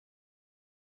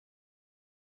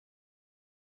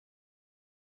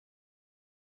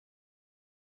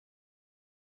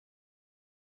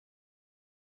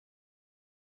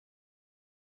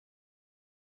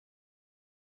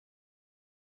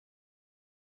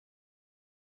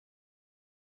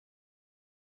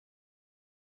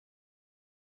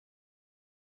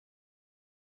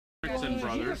Johnson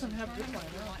Brothers.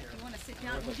 If you want to sit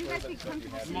down, would you guys be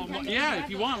comfortable sitting down? Yeah, if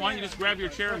you want, why don't you just grab your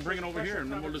chair and bring it over here,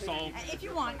 and then we'll just all. If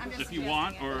you want, I'm just. If you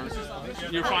want, or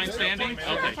you're fine standing.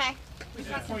 Okay.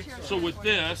 So with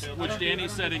this, which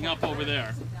Danny's setting up over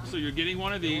there, so you're getting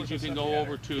one of these, you can go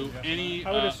over to any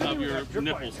of your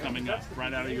nipples coming up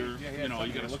right out of your,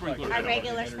 you got a sprinkler head. A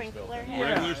regular sprinkler head.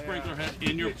 Regular sprinkler head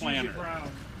in your planter.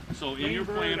 So in your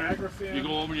planter, you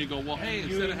go over and you go, well, hey,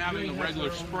 instead of having the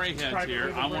regular spray heads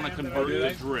here, I want to convert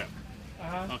to drip.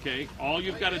 Okay, all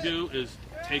you've got to do is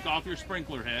take off your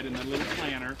sprinkler head in the little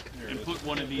planter and put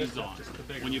one of these on.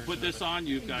 When you put this on,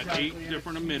 you've got 8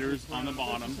 different emitters on the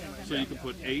bottom, so you can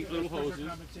put 8 little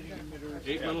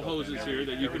hoses here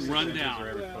that you can run down.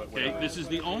 Okay, this is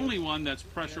the only one that's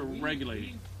pressure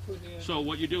regulating. So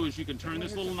what you do is you can turn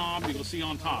this little knob you will see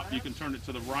on top. You can turn it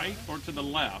to the right or to the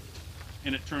left,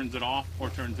 and it turns it off or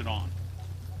turns it on.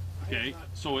 Okay,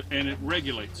 so it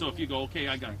regulates. So if you go, okay,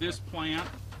 I got this plant,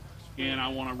 and I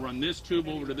want to run this tube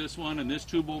over to this one, and this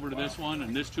tube over to this one,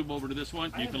 and this tube over to this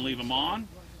one, you can leave them on,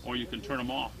 or you can turn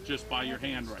them off just by your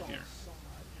hand right here.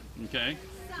 Okay?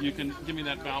 You can give me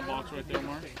that valve box right there,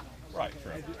 Mark? Right,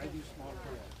 sure.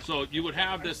 So you would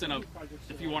have this in a,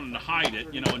 if you wanted to hide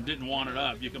it, and didn't want it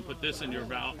up, you can put this in your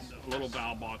little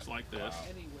valve box like this.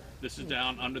 This is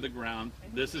down under the ground.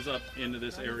 This is up into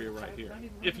this area right here,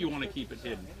 if you want to keep it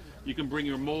hidden. You can bring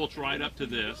your mulch right up to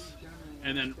this.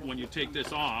 And then when you take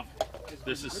this off,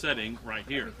 this is setting right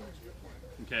here.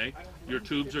 Okay? Your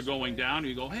tubes are going down.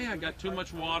 You go, hey, I got too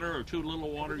much water or too little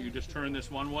water. You just turn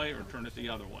this one way or turn it the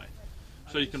other way.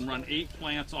 So you can run 8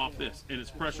 plants off this. And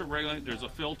it's pressure regulated. There's a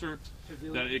filter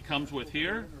that it comes with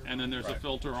here. And then there's a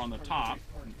filter on the top.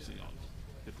 Let me see. I'll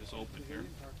get this open here.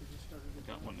 I've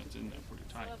got one that's in there pretty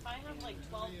tight. So if I have like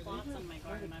 12 plots in my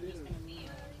garden, I'm just going to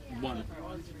need 1,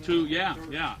 2, yeah.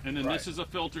 And then this is a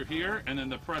filter here, and then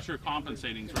the pressure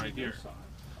compensating's right here.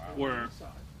 Where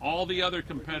all the other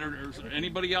competitors, or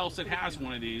anybody else that has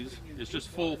one of these, is just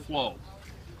full flow.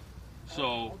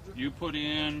 So you put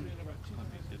in, let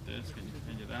me get this, can you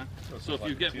continue that? So if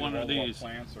you get one of these,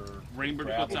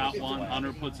 Rainbird puts out one,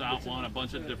 Hunter puts out one, a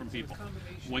bunch of different people.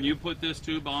 When you put this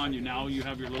tube on, you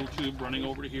have your little tube running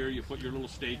over to here, you put your little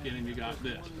stake in, and you got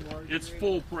this. It's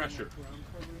full pressure.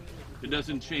 It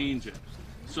doesn't change it.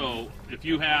 So if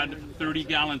you had 30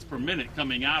 gallons per minute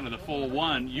coming out of the full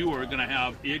one, you are going to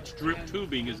have, each drip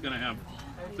tubing is going to have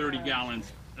 30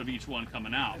 gallons of each one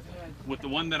coming out. With the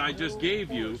one that I just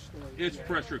gave you, it's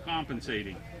pressure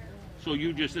compensating. So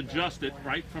you just adjust it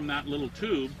right from that little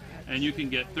tube, and you can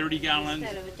get 30 gallons,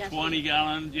 20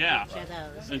 gallons, yeah.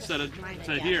 Instead of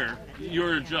to here,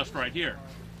 you're just right here.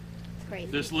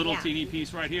 This little teeny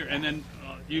piece right here. And then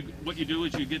what you do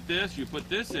is you get this, you put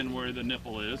this in where the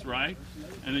nipple is, right?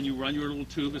 And then you run your little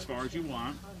tube as far as you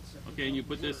want. Okay, and you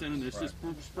put this in, and this just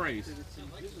sprays.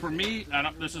 For me,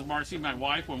 this is Marcy, my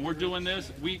wife, when we're doing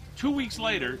this, 2 weeks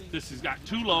later, this has got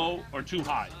too low or too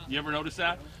high. You ever notice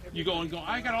that? You go and go,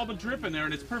 I got all the drip in there,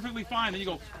 and it's perfectly fine. Then you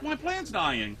go, my plant's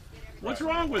dying. What's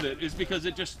wrong with it? Is because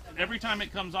it just, every time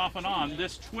it comes off and on,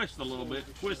 this twists a little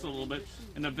bit,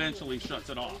 and eventually shuts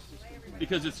it off.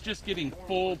 Because it's just getting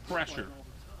full pressure.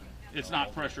 It's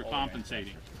not pressure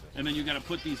compensating. And then you got to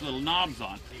put these little knobs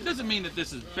on. It doesn't mean that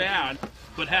this is bad,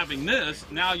 but having this,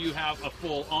 now you have a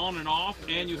full on and off,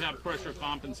 and you have pressure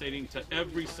compensating to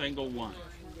every single one.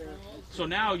 So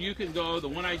now you can go, the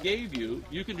one I gave you,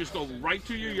 you can just go right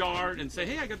to your yard and say,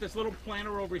 hey, I got this little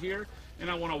planter over here, and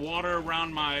I want to water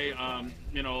around my,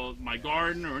 my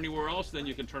garden or anywhere else. Then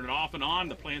you can turn it off and on.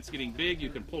 The plant's getting big. You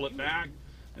can pull it back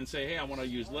and say, hey, I want to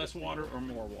use less water or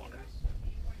more water.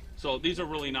 So these are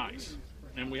really nice.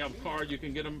 And we have a card, you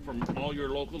can get them from all your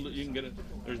local, you can get it,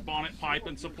 there's Bonnet Pipe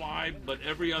and Supply, but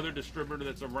every other distributor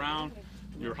that's around,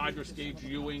 your Hydroscapes,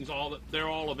 Ewings, they're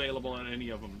all available at any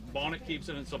of them. Bonnet keeps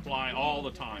it in supply all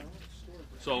the time.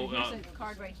 So, there's a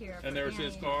card right here. And there's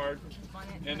his card.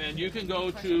 And then you can go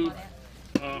to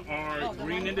our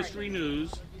Green Industry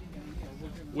News,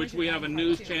 which we have a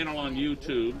news channel on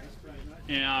YouTube,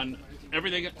 and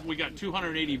everything, we got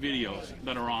 280 videos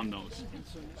that are on those.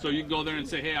 So you can go there and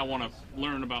say, hey, I want to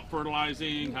learn about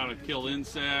fertilizing, how to kill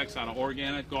insects, how to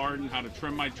organic garden, how to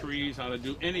trim my trees, how to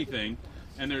do anything.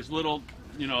 And there's little,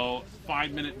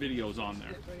 5-minute videos on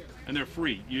there. And they're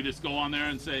free. You just go on there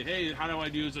and say, hey, how do I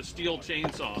use a steel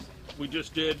chainsaw? We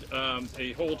just did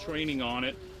a whole training on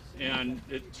it, and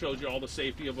it shows you all the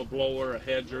safety of a blower, a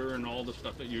hedger, and all the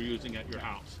stuff that you're using at your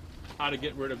house. How to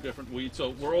get rid of different weeds.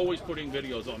 So we're always putting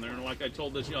videos on there. And like I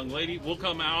told this young lady, we'll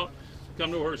come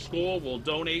to her school, we'll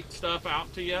donate stuff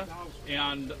out to you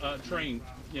and train,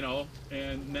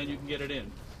 and then you can get it in.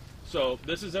 So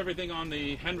this is everything on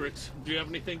the Hendrix. Do you have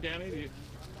anything, Danny?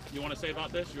 you want to say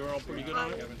about this? You're all pretty good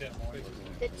on it?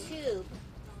 The tube,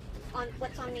 on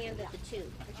what's on the end of the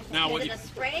tube? Now, Is what it you, a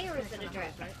spray or is it a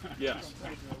drip? yes.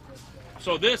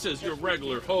 So this is your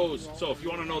regular hose. So if you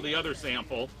want to know the other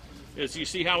sample, is you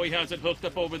see how he has it hooked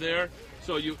up over there?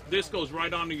 So this goes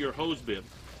right onto your hose bib.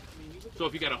 So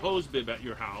if you got a hose bib at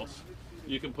your house,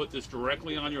 you can put this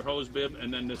directly on your hose bib,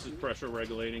 and then this is pressure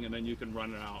regulating, and then you can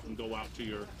run it out and go out to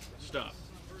your stuff.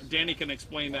 Danny can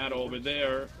explain that over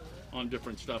there on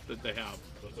different stuff that they have.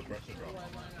 What's the pressure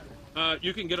drop?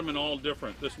 You can get them in all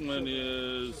different. This one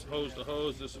is hose to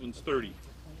hose. This one's 30.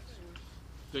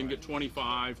 So you can get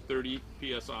 25, 30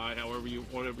 psi, whatever you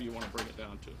want to bring it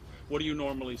down to. What do you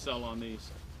normally sell on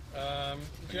these?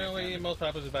 Generally, most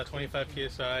toppers is about 25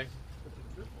 psi,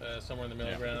 somewhere in the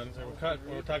middle ground. And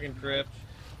we're talking drip.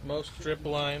 Most drip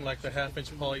line, like the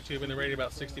half-inch poly tube, and they're rated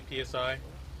about 60 psi.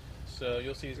 So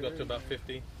you'll see these go up to about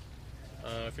 50.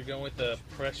 If you're going with the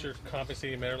pressure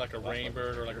compensating emitter, like a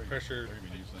Rainbird or like a pressure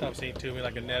compensating tubing,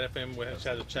 like a Netafim, which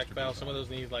has a check valve, some of those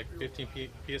need like 15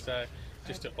 psi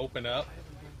just to open up.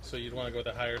 So you'd want to go with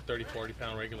a higher 30, 40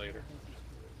 pound regulator.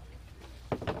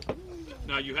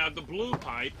 Now you have the blue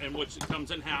pipe, and which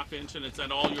comes in half-inch, and it's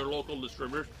at all your local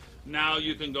distributors. Now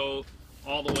you can go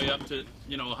all the way up to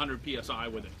 100 psi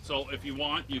with it. So if you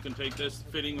want, you can take this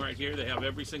fitting right here. They have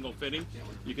every single fitting.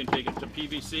 You can take it to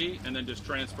PVC and then just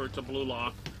transfer it to Blue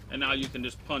Lock, and now you can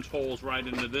just punch holes right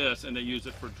into this, and they use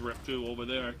it for drip too over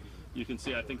there. You can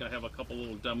see, I think I have a couple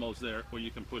little demos there where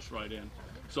you can push right in.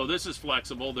 So this is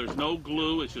flexible. There's no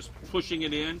glue. It's just pushing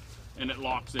it in, and it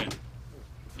locks in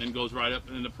and goes right up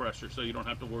into pressure, so you don't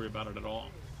have to worry about it at all.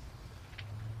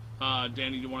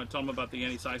 Danny, do you want to tell them about the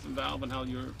anti-siphon valve and how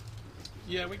you're...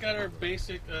 Yeah, we got our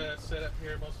basic setup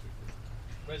here. Most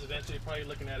residential, you're probably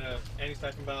looking at an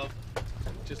anti-siphon valve,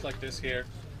 just like this here.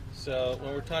 So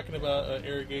when we're talking about an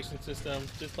irrigation system,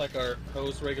 just like our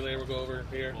hose regulator we'll go over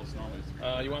here,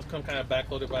 you want some kind of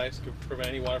backflow device to prevent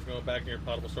any water from going back in your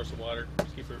potable source of water.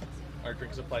 Just keep our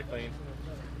drinking supply clean.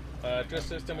 Drip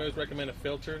system, we always recommend a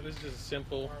filter. This is just a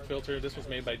simple filter. This was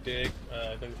made by Dig.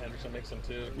 I think Henderson makes them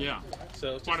too. Yeah.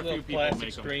 So it's Quite just a a few little people plastic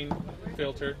make 'em. screen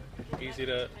filter, easy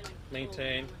to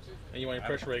maintain, and you want your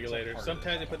pressure regulator.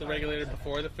 Sometimes you put the regulator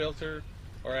before the filter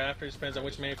or after. It depends on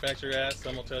which manufacturer you ask.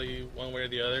 Some will tell you one way or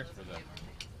the other.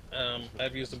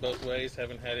 I've used them both ways,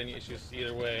 haven't had any issues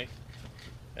either way.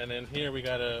 And then here we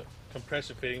got a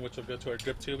compression fitting, which will go to our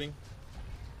drip tubing.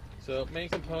 So main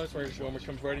components when we're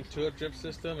converting to a drip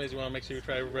system is you want to make sure you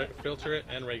try to filter it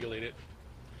and regulate it,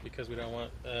 because we don't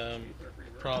want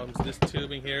problems. This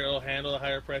tubing here will handle a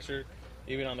higher pressure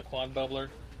even on the quad bubbler.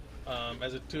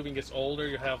 As the tubing gets older,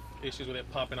 you have issues with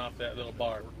it popping off that little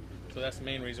bar. So that's the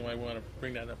main reason why we want to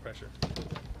bring down that pressure.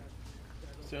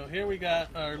 So here we got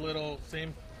our little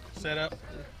same setup.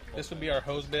 This would be our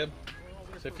hose bib.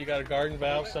 So if you got a garden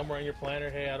valve somewhere in your planter,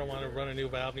 hey, I don't want to run a new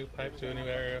valve, new pipe to a new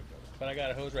area, but I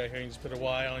got a hose right here, and you just put a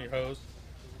Y on your hose.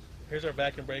 Here's our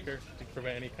vacuum breaker to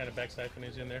prevent any kind of back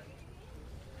siphonage in there.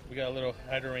 We got a little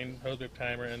hydro rain hose bib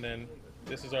timer, and then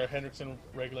this is our Hendrickson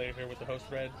regulator here with the hose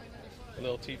thread, a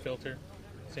little T filter,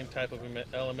 same type of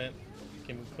element,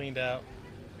 can be cleaned out.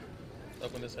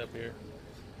 Open this up here,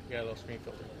 you got a little screen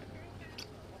filter.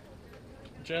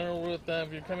 General rule of thumb,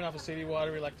 if you're coming off of city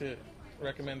water, we like to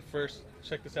recommend first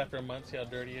check this after a month, see how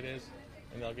dirty it is,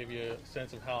 and they'll give you a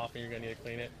sense of how often you're going to need to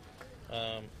clean it.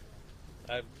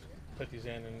 I've put these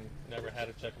in and never had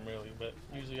to check them really, but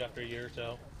usually after a year or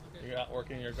so, you're out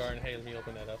working in your garden, hey, let me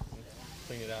open that up and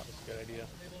clean it out. It's a good idea.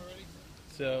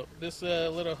 So this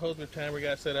little hose bib timer we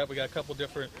got set up, we got a couple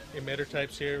different emitter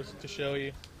types here to show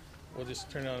you. We'll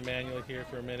just turn it on manually here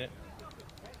for a minute.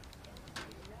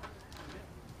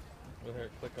 We'll hear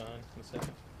it click on in a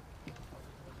second.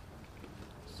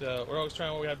 So we're always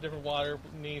trying, we have different water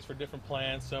needs for different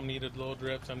plants. Some need a little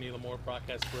drip, some need a little more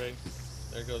broadcast spray.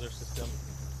 There goes our system.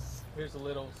 Here's a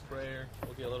little sprayer.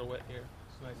 We'll get a little wet here.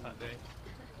 It's a nice hot day.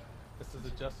 This is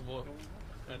adjustable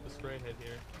at the spray head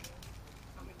here.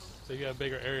 So you have a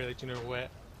bigger area that you know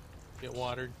wet, get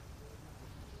watered,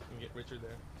 and get richer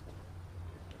there.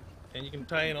 And you can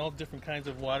tie in all different kinds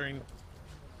of watering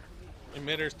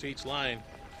emitters to each line.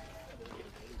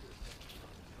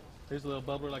 Here's a little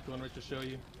bubbler like the one Rich will show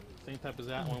you. Same type as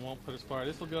that one, won't put as far.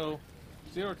 This will go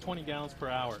 0 to 20 gallons per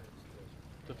hour.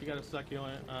 So if you got a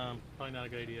succulent, probably not a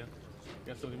good idea.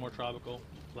 You got something more tropical,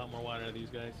 a lot more water out of these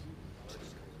guys.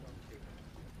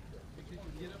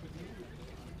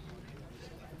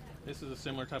 This is a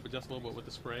similar type adjustable, but with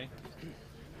the spray.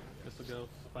 This will go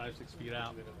 5, 6 feet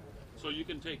out. So you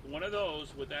can take one of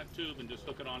those with that tube and just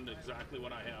hook it on to exactly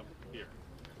what I have here.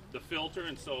 The filter,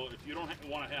 and so if you don't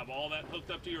want to have all that hooked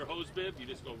up to your hose bib, you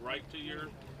just go right to your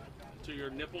to your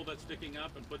nipple that's sticking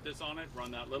up and put this on it.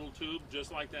 Run that little tube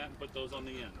just like that and put those on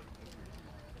the end.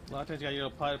 A lot of times you got your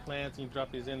little potted plants and you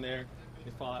drop these in there.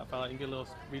 They fall out. You can get a little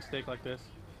reed stick like this.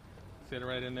 Sit it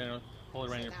right in there and hold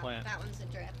it around your plant. That one's a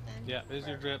drip then? Yeah, this is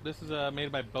your drip. This is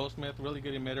made by Bowsmith. Really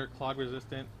good emitter, clog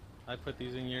resistant. I put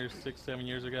these in years 6-7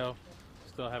 years ago.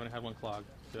 Still haven't had one clog.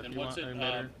 So if And you what's want it? an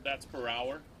emitter, That's per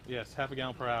hour. yes, half a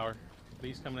gallon per hour.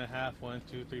 These come in a half, 1,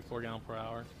 2, 3, 4 gallon per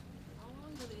hour. How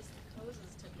long do these hoses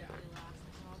typically last?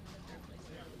 How often do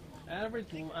they replace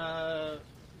them? Average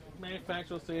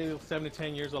manufacturers say 7 to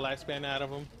 10 years of lifespan out of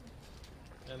them,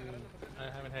 and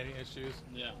I haven't had any issues.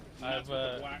 Yeah. And that's I've,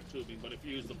 with the black tubing, but if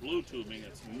you use the blue tubing,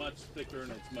 it's much thicker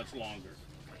and it's much longer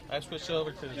I switched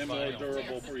over to this and more vinyl.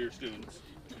 durable for your students.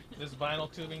 This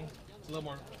vinyl tubing, it's a little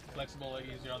more flexible,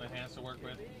 easier on the hands to work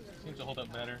with. Seems to hold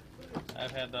up better.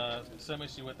 I've had some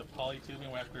issue with the poly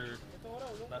tubing where after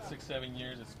about 6-7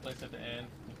 years it splits at the end.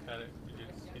 You cut it,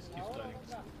 it just keeps splitting.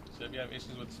 So if you have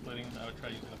issues with splitting, I would try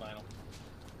using the vinyl.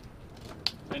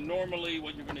 And normally,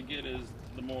 what you're going to get is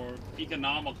the more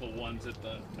economical ones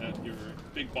at your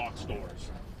big box stores.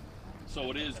 So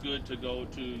it is good to go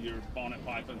to your bonnet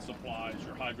pipe and supplies,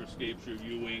 your hydroscapes, your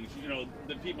U-wings. You know,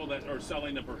 the people that are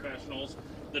selling the professionals,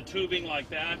 the tubing like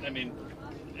that. I mean,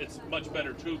 it's much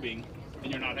better tubing,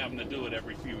 and you're not having to do it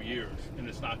every few years, and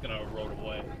it's not going to erode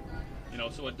away. You know,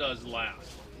 so it does last.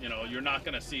 You know, you're not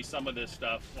going to see some of this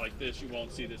stuff like this. You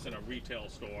won't see this in a retail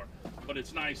store. But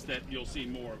it's nice that you'll see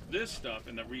more of this stuff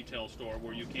in the retail store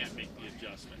where you can't make the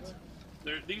adjustments.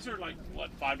 These are like,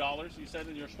 what, $5 you said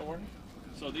in your store?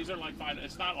 So these are like $5.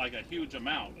 It's not like a huge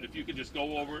amount. If you could just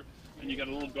go over and you got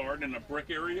a little garden in a brick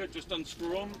area, just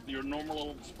unscrew them, your normal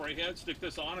little spray head, stick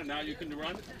this on, and now you can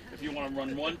run. If you want to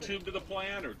run 1 tube to the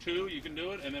plant or 2, you can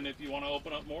do it. And then if you want to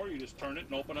open up more, you just turn it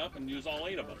and open up and use all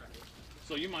 8 of them.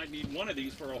 So you might need one of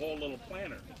these for a whole little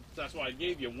planter. That's why I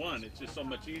gave you one. It's just so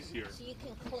much easier. So you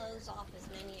can close off as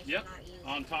many as Yep, you're not using.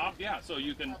 on top, yeah. So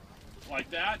you can, like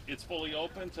that, it's fully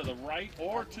open to the right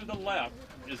or to the left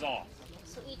is off.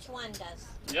 So each one does.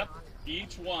 Yep,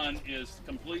 each one is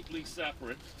completely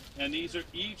separate, and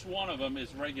each one of them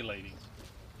is regulating.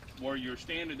 Where your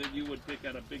standard that you would pick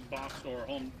at a big box store,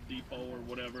 Home Depot or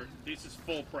whatever, this is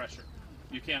full pressure.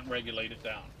 You can't regulate it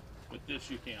down. With this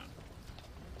you can.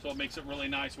 So it makes it really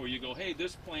nice where you go, hey,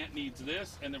 this plant needs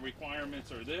this, and the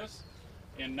requirements are this,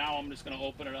 and now I'm just going to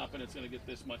open it up and it's going to get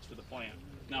this much to the plant.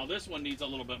 Now this one needs a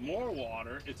little bit more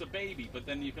water. It's a baby, but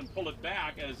then you can pull it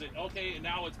back as okay,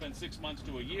 now it's been 6 months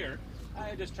to a year.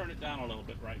 I just turn it down a little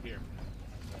bit right here.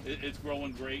 It's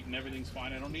growing great and everything's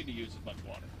fine. I don't need to use as much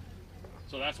water.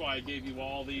 So that's why I gave you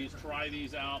all these. Try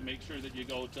these out. Make sure that you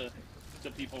go to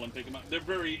people and pick them up. They're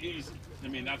very easy. I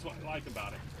mean, that's what I like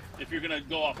about it. If you're going to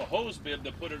go off a hose bib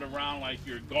to put it around like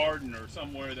your garden or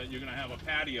somewhere that you're going to have a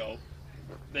patio,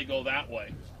 they go that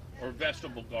way. Or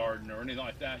vegetable garden or anything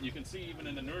like that. You can see even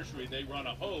in the nursery, they run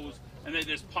a hose and they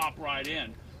just pop right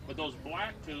in. But those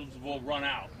black tubes will run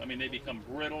out. I mean, they become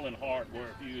brittle and hard, where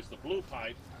if you use the blue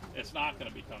pipe, it's not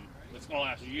going to become, it's going to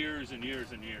last years and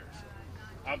years and years.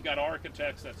 I've got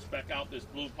architects that spec out this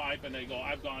blue pipe and they go,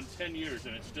 I've gone 10 years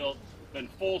and it's still been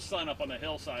full sun up on the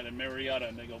hillside in Marietta,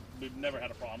 and they go, we've never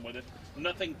had a problem with it.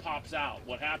 Nothing pops out.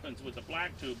 What happens with the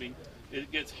black tubing,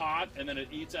 it gets hot and then it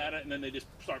eats at it and then they just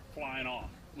start flying off.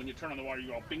 When you turn on the water, you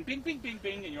go bing, bing, bing, bing,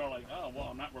 bing, and you're like, oh, well,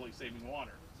 I'm not really saving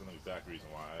water. That's the exact reason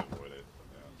why I avoid it.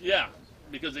 Yeah,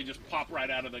 because they just pop right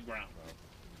out of the ground.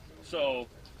 So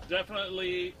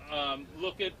definitely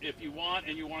look at, if you want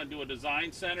and you want to do a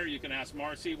design center, you can ask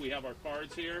Marcy. We have our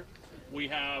cards here. We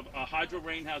have Hydro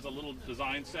Rain has a little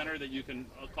design center that you can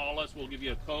call us. We'll give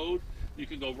you a code. You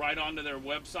can go right onto their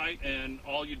website, and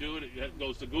all you do, it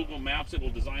goes to Google Maps. It will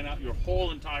design out your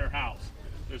whole entire house.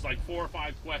 There's like 4 or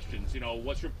 5 questions. You know,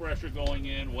 what's your pressure going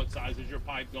in? What size is your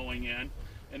pipe going in?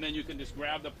 And then you can just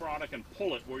grab the product and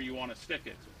pull it where you want to stick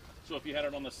it. So if you had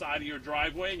it on the side of your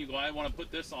driveway and you go, I want to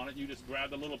put this on it, you just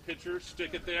grab the little pitcher,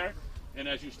 stick it there, and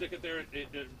as you stick it there,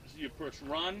 you push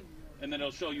run, and then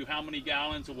it'll show you how many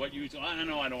gallons or what you use. I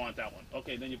don't want that one.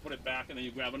 Okay, then you put it back and then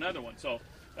you grab another one. So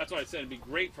that's why I said it'd be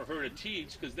great for her to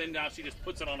teach, because then now she just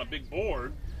puts it on a big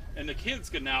board, and the kids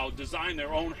can now design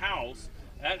their own house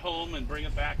at home and bring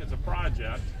it back as a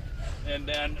project. And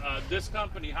then this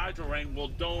company, Hydro Rain, will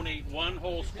donate 1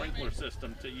 whole sprinkler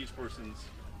system to each person's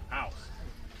house.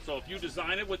 So if you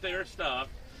design it with their stuff,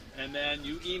 and then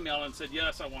you email and said,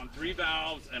 yes, I want 3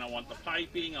 valves, and I want the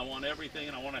piping, I want everything,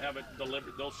 and I want to have it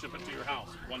delivered, they'll ship it to your house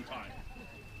one time.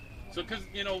 So because,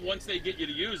 you know, once they get you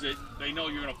to use it, they know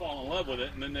you're going to fall in love with it,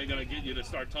 and then they're going to get you to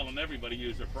start telling everybody to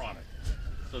use their product.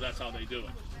 So that's how they do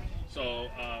it. So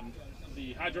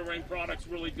the Hydro Rain product's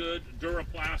really good.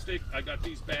 Duraplastic. I got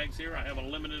these bags here. I have a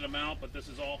limited amount, but this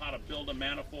is all how to build a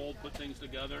manifold, put things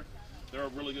together. They're a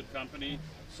really good company.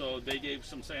 So they gave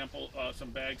some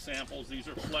bag samples. These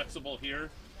are flexible here.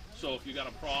 So if you got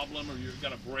a problem or you've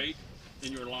got a break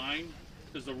in your line,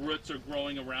 because the roots are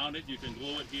growing around it, you can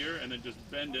glue it here and then just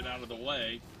bend it out of the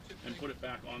way and put it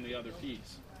back on the other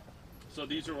piece. So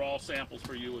these are all samples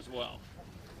for you as well.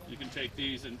 You can take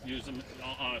these and use them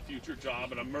on a future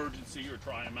job, an emergency, or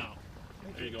try them out.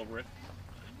 There you go, Britt.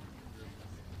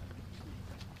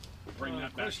 Bring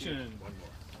that back here. Question.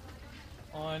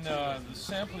 On the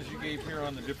samples you gave here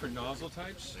on the different nozzle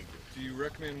types, do you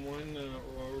recommend one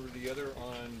over the other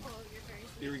on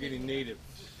irrigating native,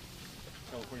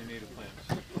 California native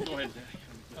plants? Go ahead.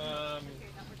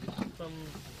 From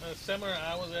a seminar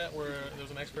I was at where there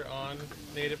was an expert on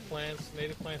native plants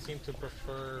seem to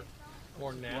prefer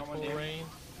more natural rain.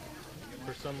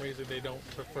 For some reason, they don't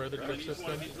prefer the drip One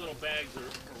system. of these little bags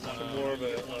are More of a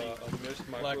mist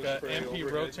Like a microspray MP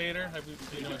overhead? rotator, have you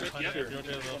seen those Yeah.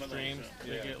 little streams?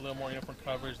 They get a little more uniform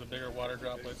coverage, the bigger water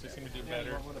droplets, they seem to do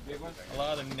better. A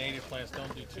lot of the native plants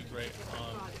don't do too great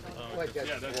on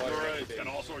yeah, that's Dura. It's got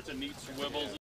all sorts of neat swivels.